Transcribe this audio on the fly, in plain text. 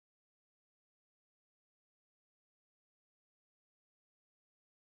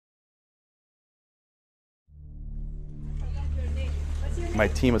My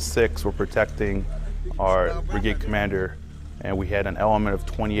team of 6 were protecting our brigade commander, and we had an element of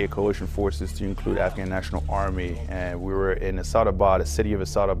 28 coalition forces to include Afghan National Army, and we were in Asadabad, the city of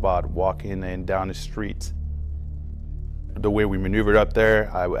Asadabad, walking in down the street. The way we maneuvered up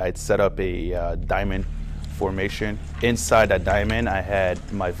there, I'd set up a diamond formation. Inside that diamond, I had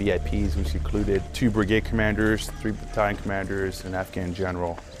my VIPs, which included 2 brigade commanders, 3 battalion commanders, and an Afghan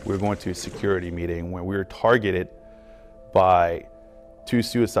general. We were going to a security meeting when we were targeted by 2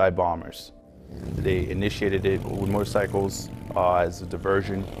 suicide bombers. They initiated it with motorcycles as a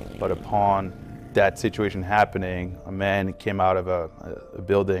diversion, but upon that situation happening, a man came out of a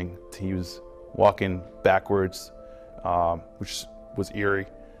building. He was walking backwards, which was eerie,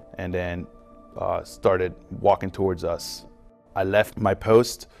 and then started walking towards us. I left my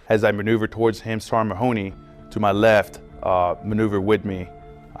post. As I maneuvered towards him, Sergeant Mahoney, to my left, maneuvered with me.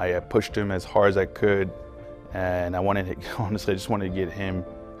 I pushed him as hard as I could, and honestly, I just wanted to get him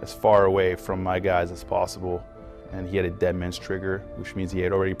as far away from my guys as possible. And he had a dead man's trigger, which means he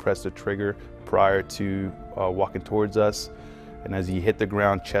had already pressed the trigger prior to walking towards us. And as he hit the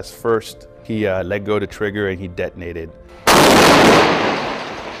ground chest first, he let go of the trigger and he detonated.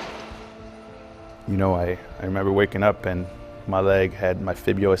 You know, I remember waking up and my leg had my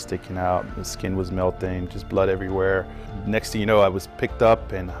fibula sticking out, the skin was melting, just blood everywhere. Next thing you know, I was picked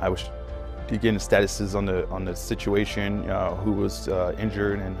up and I was getting statuses on the situation, who was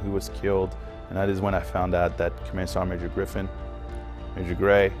injured and who was killed. And that is when I found out that Command Sergeant Major Griffin, Major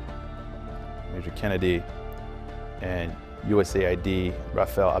Gray, Major Kennedy, and USAID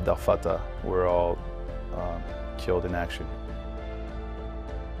Rafael Abdel Fattah were all killed in action.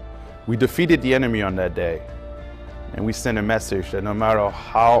 We defeated the enemy on that day, and we sent a message that no matter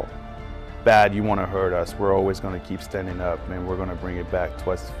how bad you want to hurt us, we're always going to keep standing up, and we're going to bring it back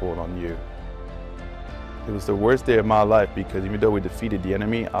twice as full on you. It was the worst day of my life because even though we defeated the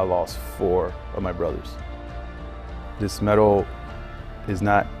enemy, I lost 4 of my brothers. This medal is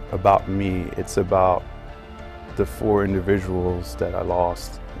not about me, it's about the 4 individuals that I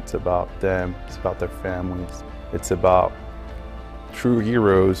lost. It's about them, it's about their families. It's about true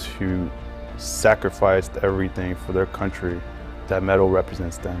heroes who sacrificed everything for their country. That medal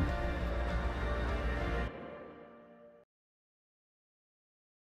represents them.